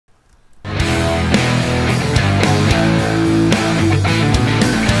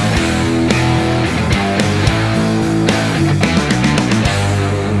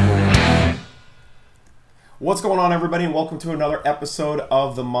What's going on, everybody, and welcome to another episode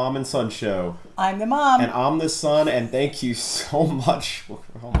of the Mom and Son Show. I'm the mom. And I'm the son, and thank you so much.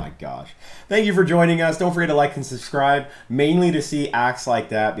 Oh my gosh. Thank you for joining us. Don't forget to like and subscribe, mainly to see acts like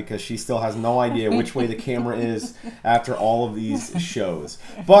that, because she still has no idea which way the camera is after all of these shows.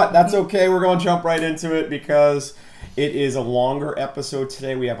 But that's okay. We're going to jump right into it because it is a longer episode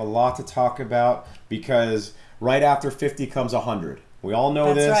today. We have a lot to talk about because right after 50 comes 100. We all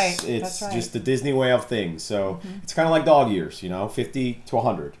know this. Right. It's just the Disney way of things. So it's kind of like dog years, 50 to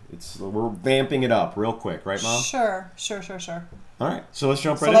 100. We're vamping it up real quick, right, Mom? Sure. All right, so let's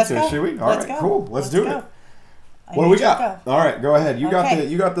jump right into it, should we? All right, cool. Let's do it. What do we got? All right, go ahead. You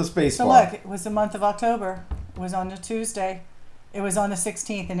got the space bar. So look, it was the month of October. It was on a Tuesday. It was on the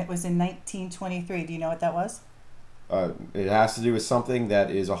 16th, and it was in 1923. Do you know what that was? It has to do with something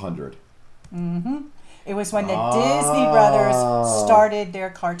that is 100. Mm-hmm. It was when the Disney Brothers started their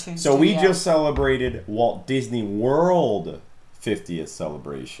cartoon studio. So we just celebrated Walt Disney World 50th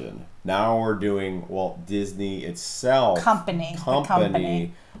celebration. Now we're doing Walt Disney itself. Company.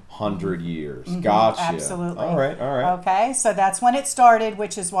 100 years. Gotcha. Absolutely. All right. Okay, so that's when it started,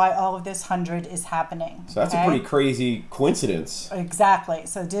 which is why all of this 100 is happening. So that's a pretty crazy coincidence. Exactly.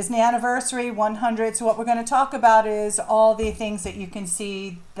 So Disney anniversary, 100. So what we're going to talk about is all the things that you can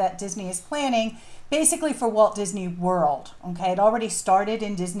see that Disney is planning, basically for Walt Disney World. Okay, it already started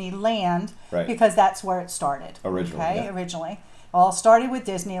in Disneyland because that's where it started. Originally. Okay, originally. It all started with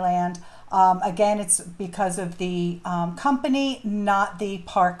Disneyland. Again, it's because of the company, not the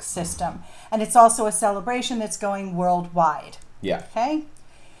park system. And it's also a celebration that's going worldwide. Yeah. Okay?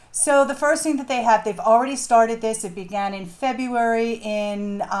 So the first thing that they've already started this. It began in February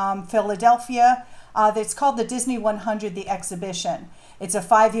in Philadelphia. It's called the Disney 100, the exhibition. It's a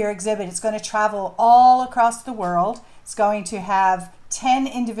 5-year exhibit. It's going to travel all across the world. It's going to have 10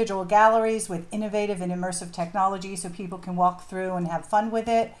 individual galleries with innovative and immersive technology so people can walk through and have fun with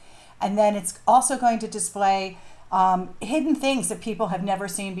it. And then it's also going to display hidden things that people have never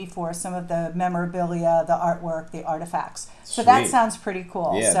seen before, some of the memorabilia, the artwork, the artifacts. So that sounds pretty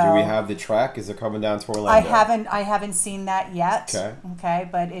cool. Yeah, so do we have the track? Is it coming down to Orlando? I haven't seen that yet. Okay,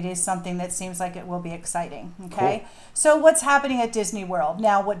 but it is something that seems like it will be exciting. Okay, cool. So what's happening at Disney World?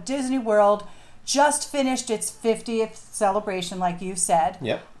 Now, what Disney World just finished its 50th celebration, like you said.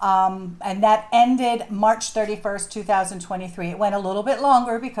 Yep. And that ended March 31st, 2023. It went a little bit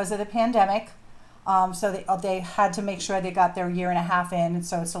longer because of the pandemic. So they had to make sure they got their year and a half in,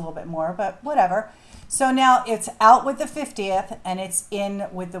 so it's a little bit more, but whatever. So now it's out with the 50th, and it's in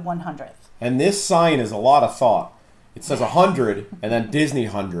with the 100th. And this sign is a lot of thought. It says 100, and then Disney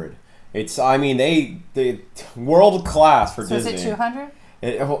 100. They world class for Disney. So is it 200?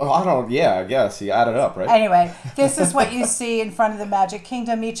 I guess. You add it up, right? Anyway, this is what you see in front of the Magic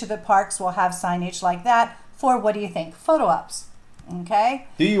Kingdom. Each of the parks will have signage like that for, what do you think, photo ops. Okay?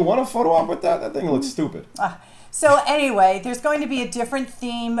 Do you want a photo op with that? That thing looks stupid. So anyway, there's going to be a different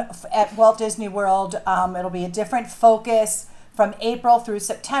theme at Walt Disney World. It'll be a different focus from April through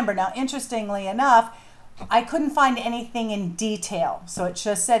September. Now, interestingly enough, I couldn't find anything in detail. So it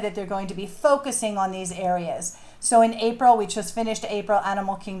just said that they're going to be focusing on these areas. So in April, we just finished April,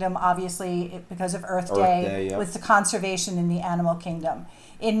 Animal Kingdom, obviously because of Earth Day, with the conservation in the Animal Kingdom.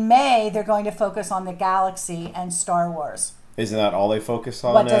 In May, they're going to focus on the galaxy and Star Wars. Isn't that all they focus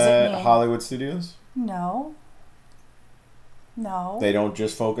on at Hollywood Studios? No. They don't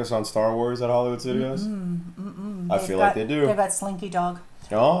just focus on Star Wars at Hollywood Studios? I feel like they do. They've got Slinky Dog.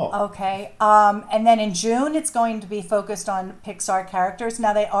 Oh. Okay. And then in June, it's going to be focused on Pixar characters.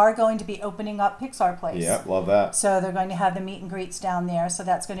 Now, they are going to be opening up Pixar Place. Yep, love that. So they're going to have the meet and greets down there. So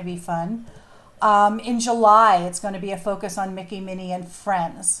that's going to be fun. In July, it's going to be a focus on Mickey, Minnie, and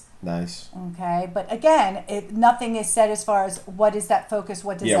Friends. Nice. Okay. But again, nothing is said as far as what is that focus,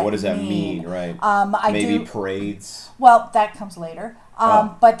 what does that mean? Yeah, what does that mean, right? Maybe parades. Well, that comes later.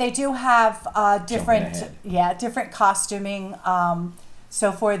 But they do have different costuming.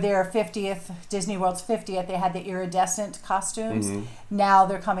 So for their 50th, Disney World's 50th, they had the iridescent costumes. Now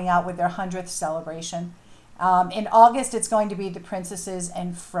they're coming out with their 100th celebration. In August, it's going to be the Princesses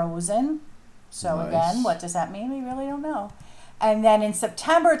and Frozen. So again, what does that mean? We really don't know. And then in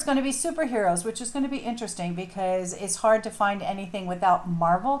September, it's going to be superheroes, which is going to be interesting because it's hard to find anything without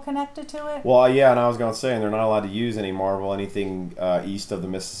Marvel connected to it. Well, yeah, and I was going to say, and they're not allowed to use any Marvel, anything east of the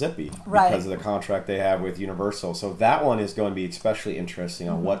Mississippi because of the contract they have with Universal. So that one is going to be especially interesting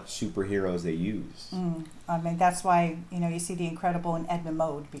on what superheroes they use. I mean, that's why, you see The Incredible and Edna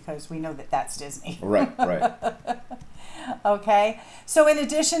Mode because we know that that's Disney. Right. Okay, so in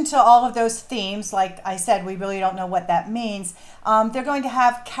addition to all of those themes, like I said, we really don't know what that means. They're going to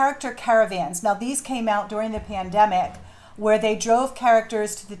have character caravans. Now, these came out during the pandemic where they drove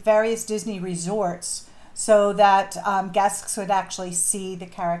characters to the various Disney resorts so that guests would actually see the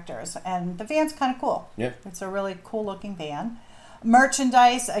characters. And the van's kind of cool. Yeah. It's a really cool looking van.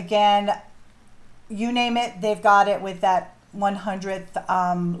 Merchandise, again, you name it, they've got it with that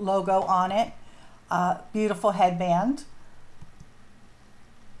 100th logo on it. Beautiful headband.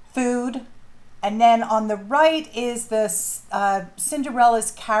 Food. And then on the right is the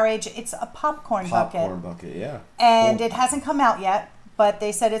Cinderella's carriage. It's a popcorn bucket. Popcorn bucket, yeah. And Cool. it hasn't come out yet, but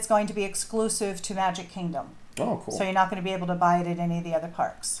they said it's going to be exclusive to Magic Kingdom. Oh, cool. So you're not going to be able to buy it at any of the other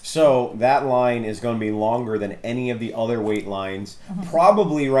parks. So that line is going to be longer than any of the other wait lines.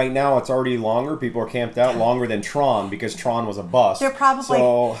 Probably right now it's already longer. People are camped out longer than Tron because Tron was a bust. They're probably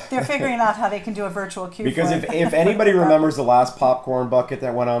So, they're figuring out how they can do a virtual queue. because for if anybody remembers the last popcorn bucket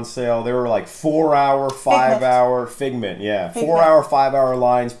that went on sale, there were like 4 hour, 5 hour Figment, yeah, Figment. 4 hour, 5 hour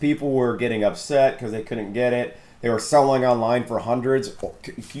lines. People were getting upset because they couldn't get it. They were selling online for hundreds.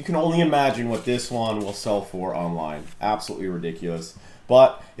 You can only imagine what this one will sell for online. Absolutely ridiculous.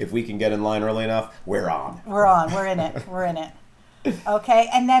 But if we can get in line early enough, we're on. We're on. We're in it. We're in it. Okay,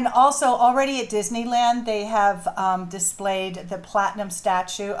 and then also already at Disneyland, they have displayed the platinum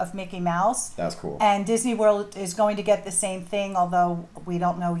statue of Mickey Mouse. That's cool. And Disney World is going to get the same thing, although we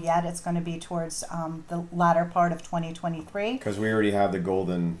don't know yet. It's going to be towards the latter part of 2023. Because we already have the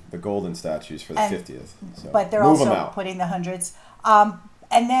golden statues for the And- 50th. So But they're move 'em also out. putting the hundreds. And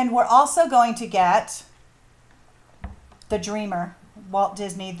then we're also going to get the Dreamer, Walt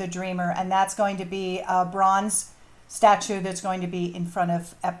Disney, the Dreamer, and that's going to be a bronze statue that's going to be in front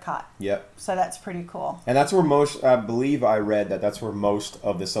of Epcot. Yep. So that's pretty cool. And that's where most, I believe I read that's where most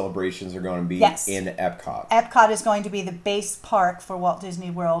of the celebrations are going to be Yes. in Epcot. Epcot is going to be the base park for Walt Disney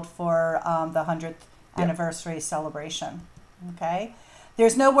World for the 100th Yep. anniversary celebration. Okay.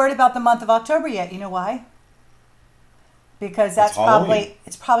 There's no word about the month of October yet. You know why? Because that's Halloween.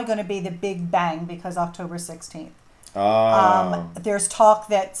 probably going to be the big bang because October 16th. Oh. There's talk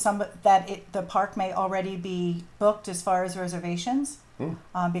that the park may already be booked as far as reservations.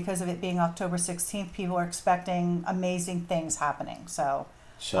 Because of it being October 16th, people are expecting amazing things happening. So,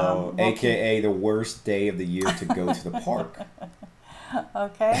 So, we'll AKA the worst day of the year to go to the park.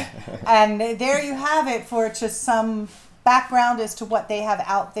 okay. And there you have it for just some background as to what they have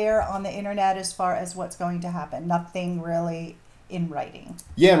out there on the internet as far as what's going to happen. Nothing really in writing.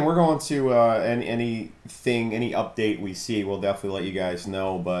 Yeah, and we're going to any update we see, we'll definitely let you guys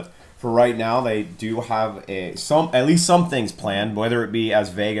know. But for right now, they do have at least some things planned, whether it be as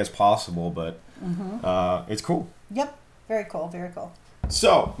vague as possible. But it's cool. Yep. Very cool. Very cool.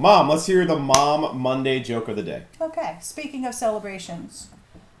 So, Mom, let's hear the Mom Monday joke of the day. Okay. Speaking of celebrations,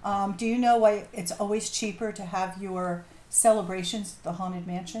 do you know why it's always cheaper to have your celebrations at the Haunted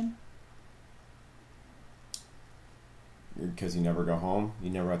Mansion? Because you never go home, you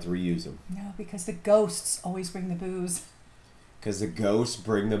never have to reuse them. No, because the ghosts always bring the booze. Because the ghosts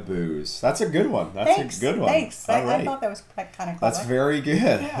bring the booze. That's a good one. That's Thanks. a good one. Thanks. All I right. thought that was kind of clever. That's very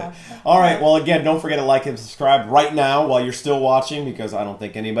good. Yeah. All right. Well, again, don't forget to like and subscribe right now while you're still watching, because I don't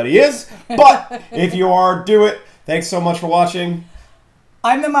think anybody is. But if you are, do it. Thanks so much for watching.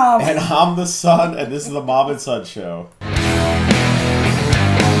 I'm the mom. And I'm the son, and this is the Mom and Son Show.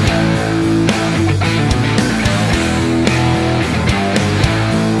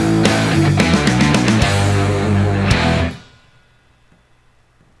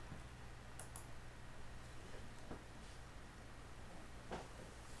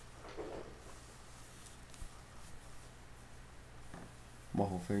 My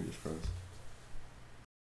whole finger just froze.